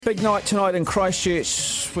Big night tonight in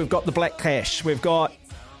Christchurch. We've got the Black Cash. We've got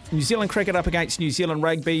New Zealand cricket up against New Zealand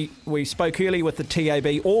rugby. We spoke earlier with the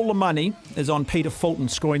TAB. All the money is on Peter Fulton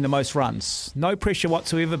scoring the most runs. No pressure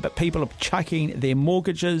whatsoever, but people are chucking their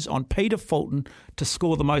mortgages on Peter Fulton to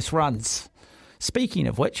score the most runs. Speaking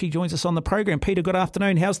of which, he joins us on the program. Peter, good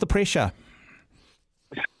afternoon. How's the pressure?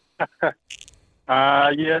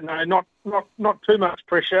 Not too much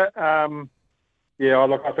pressure. I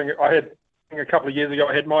think a couple of years ago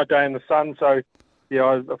I had my day in the sun. So,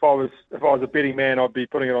 if I was a betting man, I'd be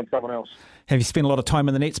putting it on someone else. Have you spent a lot of time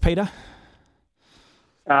in the nets, Peter?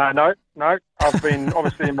 No. I've been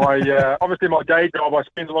obviously in my day job. I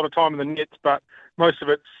spend a lot of time in the nets, but most of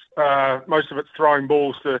it's throwing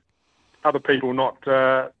balls to other people, not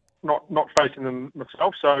facing them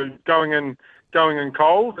myself. So going in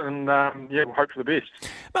cold, and we'll hope for the best.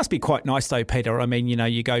 Must be quite nice though, Peter. I mean,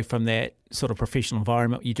 you go from that sort of professional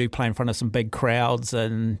environment, you do play in front of some big crowds,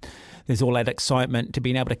 and there's all that excitement to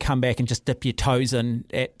being able to come back and just dip your toes in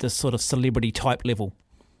at this sort of celebrity type level.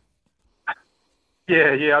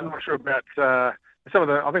 Yeah. I'm not sure about I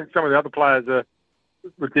think some of the other players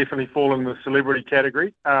would definitely fall in the celebrity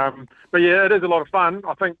category. But yeah, it is a lot of fun.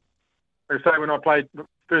 I think, like I say, when I played the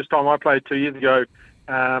first time I played 2 years ago,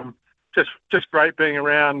 just great being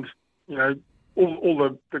around,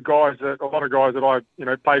 all the guys a lot of guys that I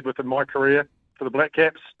played with in my career for the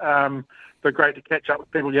Blackcaps. They're great to catch up with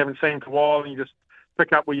people you haven't seen for a while, and you just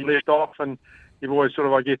pick up where you left off, and you've always sort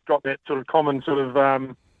of, I guess, got that sort of common sort of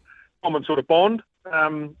bond.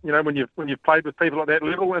 When you've played with people at that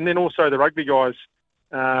level, and then also the rugby guys.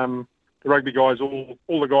 All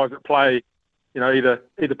the guys that play, either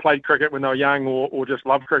played cricket when they were young or just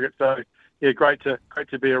love cricket. So yeah, great to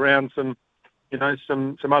be around some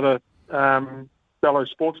other fellow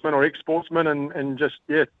sportsmen or ex-sportsmen and just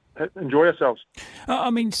enjoy ourselves.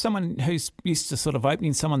 I mean, someone who's used to sort of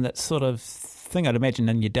opening, someone that sort of thing, I'd imagine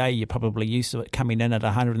in your day you're probably used to it coming in at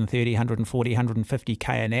 130, 140, 150k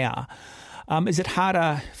an hour. Is it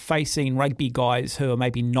harder facing rugby guys who are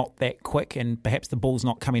maybe not that quick and perhaps the ball's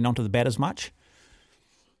not coming onto the bat as much?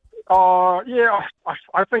 I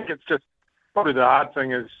think it's just probably the hard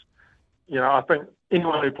thing is, I think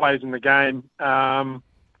anyone who plays in the game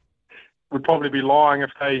would probably be lying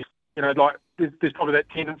if they, there's probably that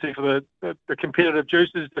tendency for the competitive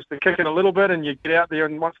juices just to kick in a little bit, and you get out there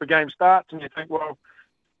and once the game starts and you think, well,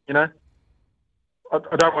 I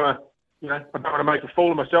don't want to make a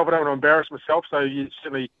fool of myself. I don't want to embarrass myself. So you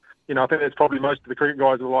certainly, I think that's probably most of the cricket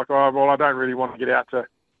guys are like, oh, well, I don't really want to get out to,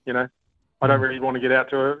 I don't really want to get out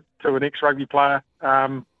to an ex-rugby player.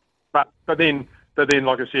 But then,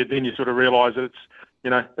 like I said, then you sort of realise that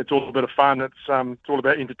it's all a bit of fun. It's all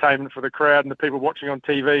about entertainment for the crowd and the people watching on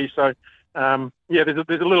TV. So, there's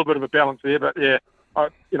a little bit of a balance there. But yeah, I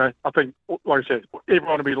think, like I said,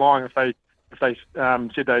 everyone would be lying if they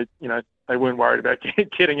said they weren't worried about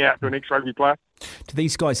getting out to an ex-rugby player. Do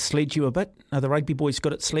these guys sledge you a bit? Are the rugby boys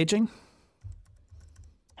good at sledging?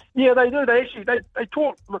 Yeah, they do. They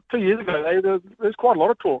talked 2 years ago. There's quite a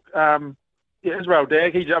lot of talk. Israel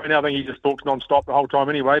Dagg. I think he just talks non-stop the whole time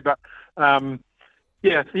anyway. But they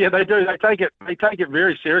do. They take it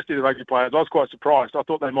very seriously. The rugby players. I was quite surprised. I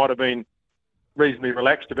thought they might have been reasonably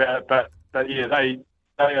relaxed about it, but yeah, they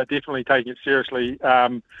are definitely taking it seriously.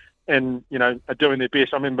 And are doing their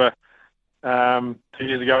best. I remember 2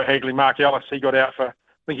 years ago at Hagley, Mark Ellis, he got out I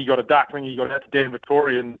think he got a duck. I think he got out to Dan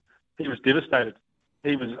Victoria, and he was devastated.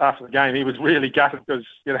 He was, after the game, he was really gutted because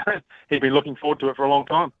he'd been looking forward to it for a long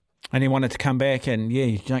time. And he wanted to come back, and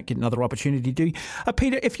you don't get another opportunity, do you?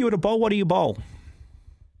 Peter, if you were to bowl, what do you bowl?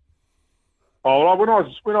 Oh, well, when I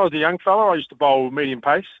was a young fella, I used to bowl medium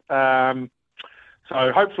pace. So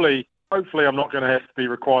hopefully I'm not going to have to be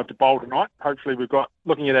required to bowl tonight. Hopefully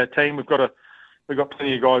looking at our team, we've got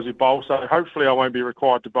plenty of guys who bowl, so hopefully I won't be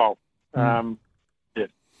required to bowl. How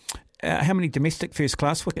many domestic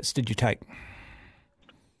first-class wickets did you take?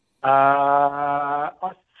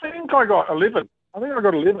 I think I got 11. I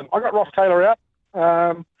got Ross Taylor out.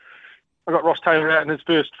 I got Ross Taylor out in his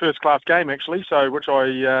first-class game, actually, so which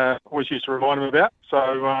I always used to remind him about. So,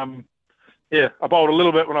 I bowled a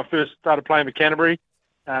little bit when I first started playing for Canterbury.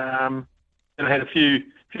 And I had a few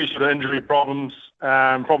sort of injury problems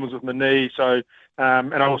with my knee. So,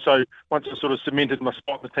 and I also, once I sort of cemented my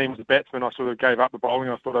spot in the team as a batsman, I sort of gave up the bowling.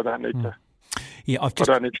 I thought I don't need to. Yeah, I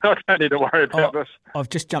don't need to worry about this. I've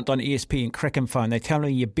just jumped on ESPN Cricket Phone. They're telling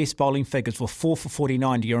me your best bowling figures were 4 for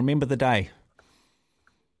 49. Do you remember the day?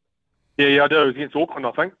 Yeah, I do. It was against Auckland,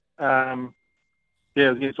 I think. It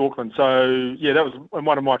was against Auckland. So, yeah, that was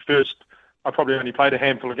one of my first. I probably only played a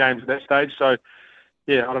handful of games at that stage. So,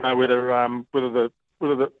 yeah, I don't know whether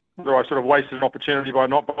whether I sort of wasted an opportunity by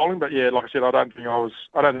not bowling. But yeah, like I said, I don't think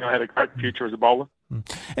I had a great future as a bowler.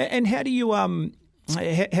 And how do you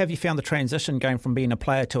have you found the transition going from being a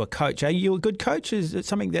player to a coach? Are you a good coach? Is it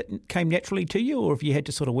something that came naturally to you, or have you had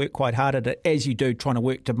to sort of work quite hard at it as you do, trying to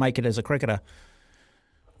work to make it as a cricketer?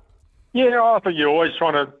 Yeah, I think you're always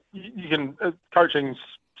trying to. Coaching's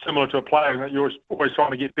similar to a player, that you're always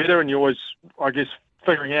trying to get better, and you're always, I guess,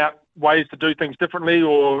 figuring out ways to do things differently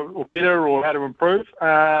or better, or how to improve.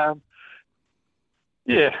 But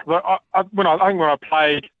when I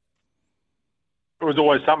played, it was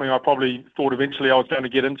always something I probably thought eventually I was going to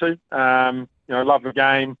get into. I love the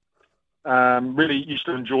game. Really used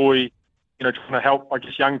to enjoy, trying to help, I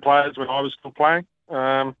guess, young players when I was still playing.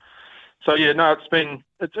 It's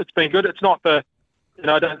been good. It's not I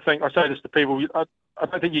don't think, I say this to people, I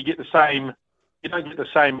don't think you don't get the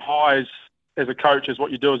same highs as a coach as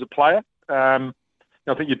what you do as a player. I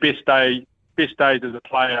think your best days as a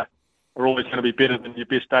player are always going to be better than your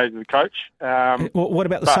best days as a coach. What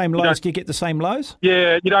about the same lows? Do you get the same lows?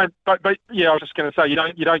 Yeah, you don't. But yeah, I was just going to say you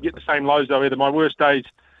don't get the same lows though either. My worst days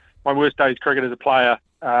cricket as a player,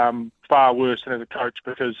 far worse than as a coach,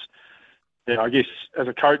 because I guess as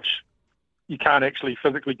a coach you can't actually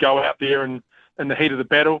physically go out there and in the heat of the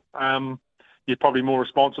battle. You're probably more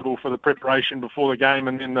responsible for the preparation before the game,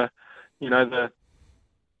 and then the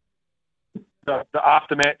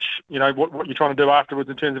aftermatch, what you're trying to do afterwards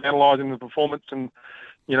in terms of analysing the performance and,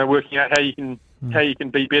 working out how you can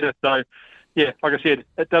be better. So, yeah, like I said,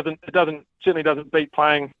 it certainly doesn't beat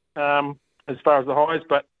playing as far as the highs.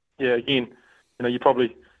 But yeah, again, you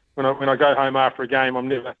probably when I go home after a game, I'm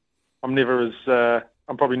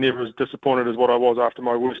probably never as disappointed as what I was after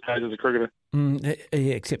my worst days as a cricketer.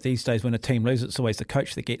 Except these days when a team loses, it's always the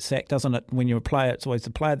coach that gets sacked, doesn't it? When you're a player, it's always the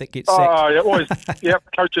player that gets sacked. Oh, yeah, always. Yep,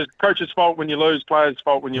 coach's fault when you lose, player's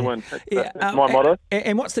fault when you win. That's my motto.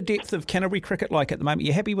 And what's the depth of Canterbury cricket like at the moment? Are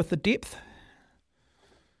you happy with the depth?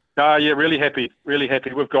 Yeah, really happy.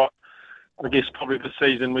 We've got, I guess, probably this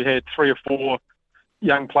season we had 3 or 4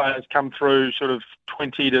 young players come through, sort of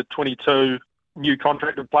 20 to 22 new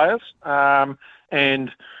contracted players.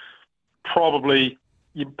 And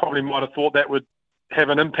you probably might have thought that would have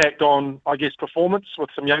an impact on, I guess, performance with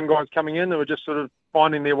some young guys coming in who are just sort of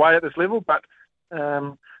finding their way at this level. But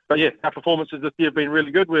yeah, our performances this year have been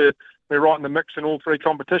really good. We're right in the mix in all 3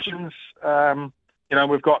 competitions.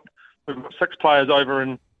 We've got 6 players over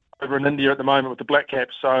in India at the moment with the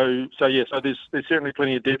Blackcaps. So there's certainly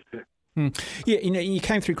plenty of depth there. Yeah, you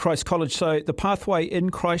came through Christ College, so the pathway in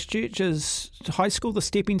Christchurch, is high school the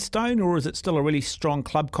stepping stone, or is it still a really strong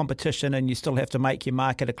club competition and you still have to make your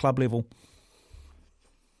mark at a club level?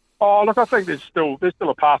 Oh, look, I think there's still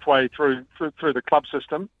a pathway through the club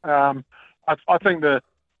system. I think the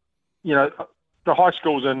high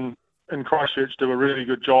schools in Christchurch do a really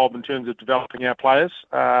good job in terms of developing our players.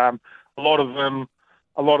 A lot of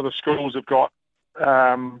the schools have got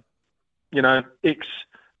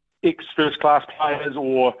ex first class players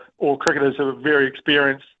or cricketers who are very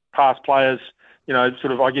experienced past players,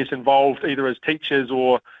 sort of, I guess, involved either as teachers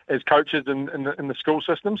or as coaches in the school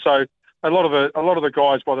system. So a lot of the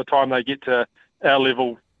guys, by the time they get to our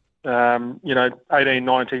level, 18,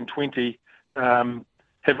 19, 20,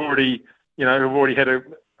 have already had a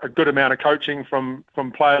good amount of coaching from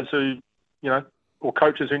players who, or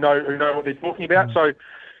coaches who know what they're talking about. So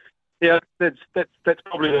yeah, that's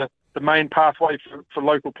probably the main pathway for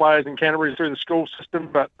local players in Canterbury through the school system.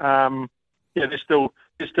 But there's still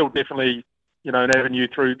definitely an avenue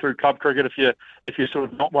through club cricket if you're sort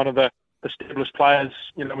of not one of the established players,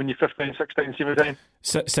 when you're 15, 16, 17.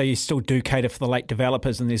 So you still do cater for the late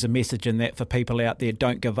developers, and there's a message in that for people out there: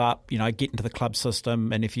 don't give up. Get into the club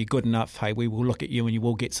system, and if you're good enough, hey, we will look at you and you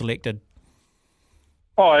will get selected.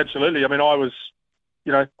 Oh, absolutely. I mean, I was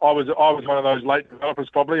one of those late developers.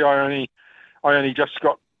 Probably I only just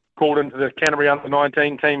got called into the Canterbury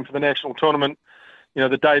under-19 team for the national tournament,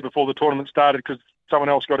 the day before the tournament started because someone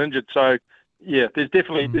else got injured. So, yeah, there's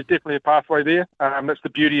definitely a pathway there. That's the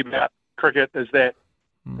beauty about cricket, is that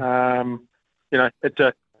it's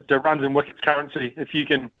a runs and wickets currency. If you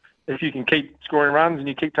can keep scoring runs and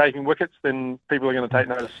you keep taking wickets, then people are going to take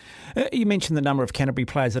notice. You mentioned the number of Canterbury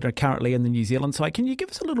players that are currently in the New Zealand side. Can you give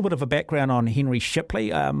us a little bit of a background on Henry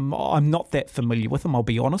Shipley? I'm not that familiar with him, I'll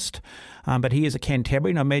be honest, but he is a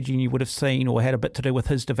Cantabrian. I imagine you would have seen or had a bit to do with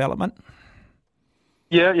his development.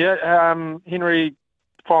 Yeah. Henry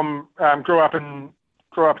grew up in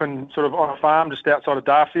sort of on a farm just outside of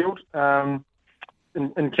Darfield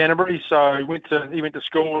in Canterbury. So he went to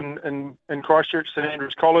school in Christchurch, St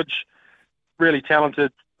Andrews College. Really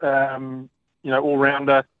talented, all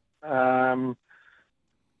rounder.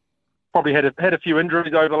 probably had a few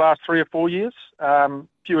injuries over the last 3 or 4 years.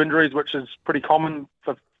 Few injuries, which is pretty common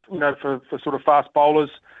for sort of fast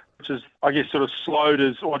bowlers, which is, I guess, sort of slowed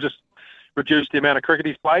or just reduced the amount of cricket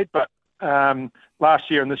he's played. But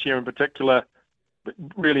last year and this year in particular,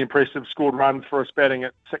 really impressive. Scored runs for us batting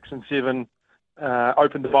at 6 and 7.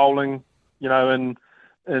 Opened the bowling, in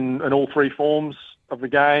all three forms of the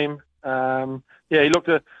game. He looked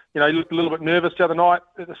a little bit nervous the other night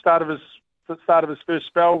at the start of his first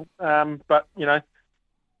spell. But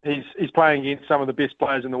he's playing against some of the best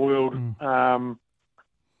players in the world. And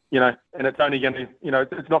it's only going to,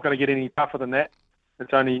 it's not going to get any tougher than that.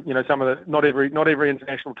 It's only, not every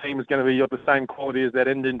international team is going to be of the same quality as that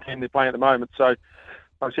Indian team they're playing at the moment. So,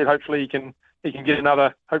 like I said, hopefully he can get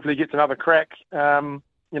another crack, in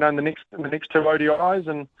the next 2 ODIs,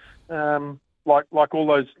 and like all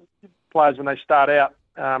those players when they start out,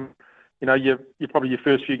 you probably your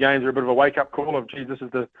first few games are a bit of a wake up call of, geez, this is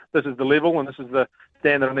the level and this is the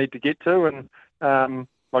standard I need to get to, and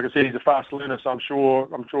like I said, he's a fast learner, so I'm sure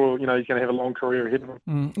he's going to have a long career ahead of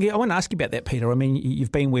him. Yeah, I want to ask you about that, Peter. I mean,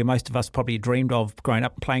 you've been where most of us probably dreamed of growing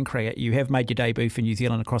up playing cricket. You have made your debut for New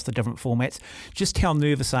Zealand across the different formats. Just how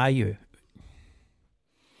nervous are you?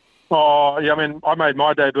 Oh, yeah, I mean, I made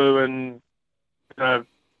my debut in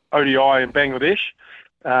ODI in Bangladesh,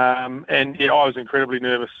 and yeah, I was incredibly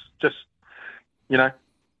nervous. Just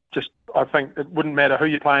I think it wouldn't matter who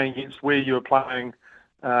you're playing against, where you were playing.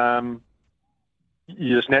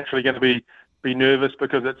 You're just naturally going to be nervous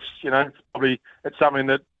because it's something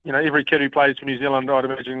that every kid who plays for New Zealand, I'd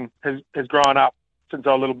imagine, has grown up since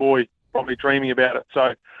I was a little boy, probably dreaming about it.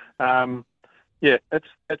 So,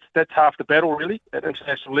 that's half the battle really at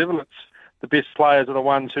international level. It's the best players are the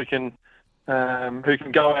ones who can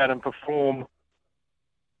go out and perform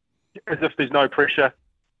as if there's no pressure.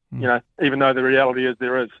 Even though the reality is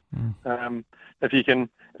there is. If you can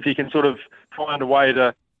sort of find a way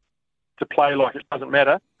to play like it doesn't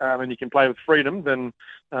matter, and you can play with freedom, then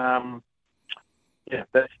they're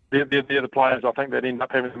the players I think that end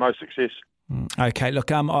up having the most success. Okay,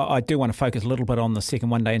 look, I do want to focus a little bit on the second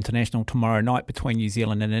one-day international tomorrow night between New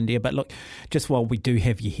Zealand and India. But look, just while we do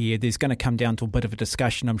have you here, there's going to come down to a bit of a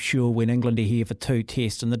discussion, I'm sure, when England are here for 2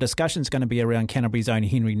 tests. And the discussion's going to be around Canterbury's own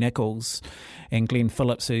Henry Nicholls and Glenn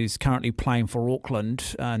Phillips, who's currently playing for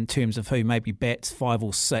Auckland, in terms of who maybe bats 5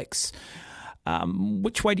 or 6.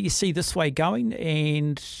 Which way do you see this way going?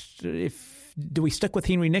 And do we stick with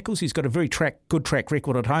Henry Nicholls, who's got a very good track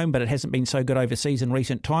record at home, but it hasn't been so good overseas in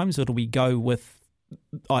recent times, or do we go with,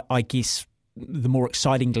 I guess, the more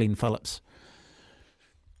exciting Glenn Phillips?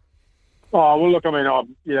 Oh, well, look, I mean,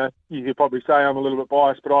 you could probably say I'm a little bit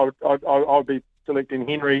biased, but I would be selecting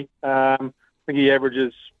Henry. I think he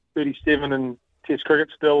averages 37 in Test cricket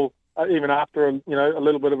still, even after a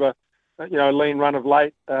little bit of a lean run of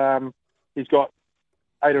late. He's got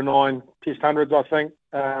 8 or 9 Test hundreds, I think.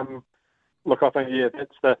 Look, I think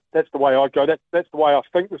that's the way I'd go. That's the way I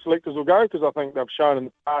think the selectors will go, because I think they've shown in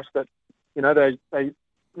the past that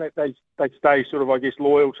they stay sort of, I guess,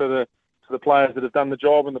 loyal to the players that have done the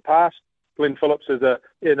job in the past. Glenn Phillips is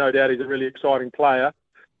no doubt he's a really exciting player.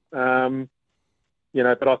 But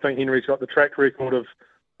I think Henry's got the track record of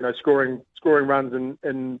scoring runs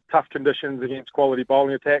in tough conditions against quality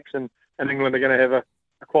bowling attacks, and England are going to have a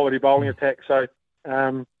quality bowling attack. So.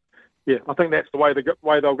 I think that's the way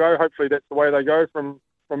they'll go. Hopefully, that's the way they go from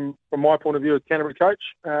my point of view as Canterbury coach.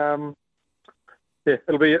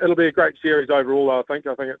 It'll be a great series overall. I think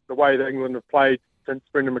it's the way that England have played since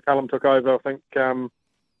Brendan McCullum took over. I think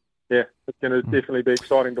it's going to definitely be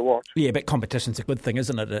exciting to watch. Yeah, but competition's a good thing,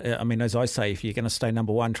 isn't it? I mean, as I say, if you're going to stay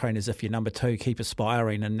number one, train as if you're number 2, keep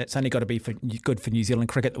aspiring, and that's only got to be good for New Zealand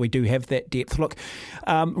cricket that we do have that depth. Look,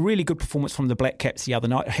 really good performance from the Blackcaps the other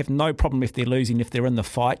night. I have no problem if they're losing, if they're in the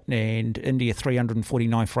fight, and India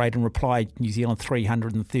 349 for 8 and reply New Zealand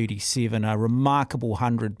 337. A remarkable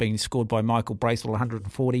 100 being scored by Michael Bracewell,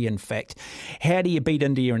 140 in fact. How do you beat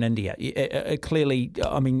India in India? Clearly,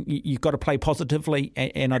 I mean, you've got to play positively,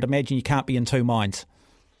 and I'd imagine you can't be in 2 minds.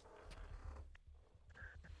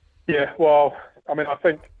 Yeah, well, I mean,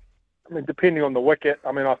 depending on the wicket,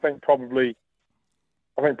 I think probably,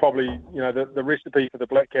 the recipe for the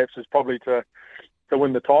Blackcaps is probably to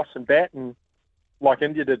win the toss and bat, and like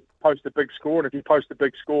India did, post a big score. And if you post a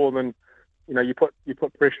big score, then you put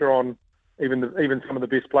pressure on even some of the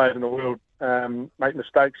best players in the world make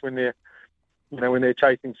mistakes when they're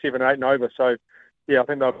chasing 7, 8 and over. So yeah, I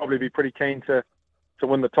think they'll probably be pretty keen to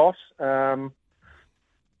win the toss. In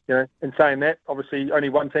saying that, obviously only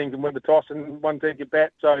one team can win the toss and one team can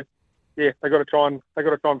bat. So yeah, they got to try and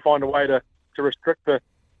find a way to restrict it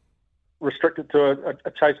to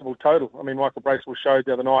a chaseable total. I mean, Michael Bracewell showed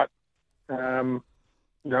the other night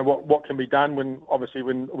What can be done when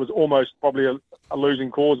it was almost probably a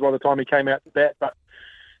losing cause by the time he came out to bat. But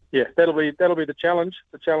yeah, that'll be the challenge.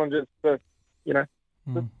 The challenge is the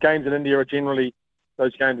games in India are generally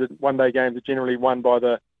one-day games are generally won by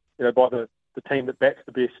the team that bats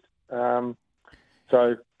the best.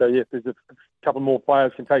 So yeah, there's a couple more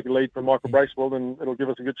players can take a lead from Michael Bracewell, and it'll give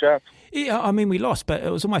us a good chance. Yeah, I mean, we lost, but it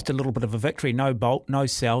was almost a little bit of a victory. No Bolt, no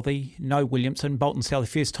Southey, no Williamson. Bolt and Southey,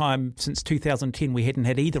 first time since 2010 we hadn't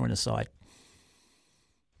had either in a side.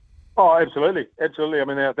 Oh, absolutely. I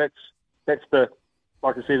mean, that's the,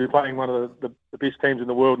 like I said, we're playing one of the best teams in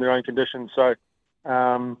the world in their own conditions. So,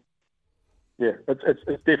 yeah,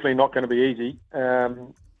 it's definitely not going to be easy.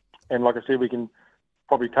 And like I said, we can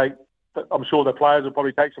probably I'm sure the players will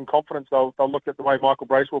probably take some confidence. They'll look at the way Michael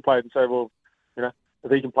Bracewell played and say, well,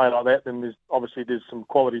 if he can play like that, then there's some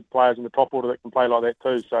quality players in the top order that can play like that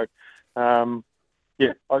too. So,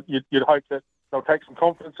 yeah, you'd hope that they'll take some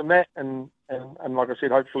confidence in that, and like I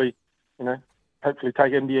said, hopefully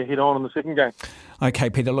take India head on in the second game. Okay,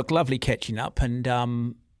 Peter, look, lovely catching up,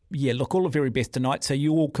 and yeah, look, all the very best tonight. So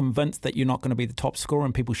you all convinced that you're not going to be the top scorer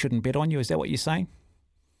and people shouldn't bet on you? Is that what you're saying?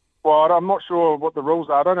 Well, I'm not sure what the rules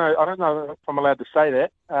are. I don't know if I'm allowed to say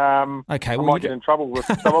that. Okay, well, I might get in trouble with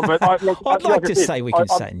someone. But I'd like to say we can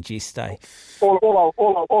say in jest, eh? All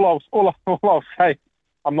I'll say,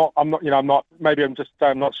 I'm not. Maybe I'm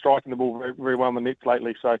not striking the ball very, very well in the nets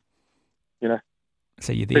lately. So,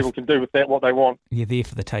 So you're there. People can do with that what they want. You're there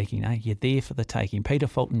for the taking, eh? You're there for the taking. Peter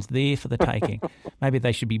Fulton's there for the taking. Maybe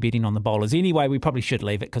they should be betting on the bowlers. Anyway, we probably should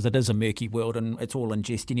leave it because it is a murky world and it's all in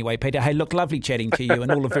jest anyway. Peter, hey, look, lovely chatting to you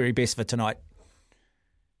and all the very best for tonight.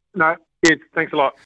 No, yeah, thanks a lot.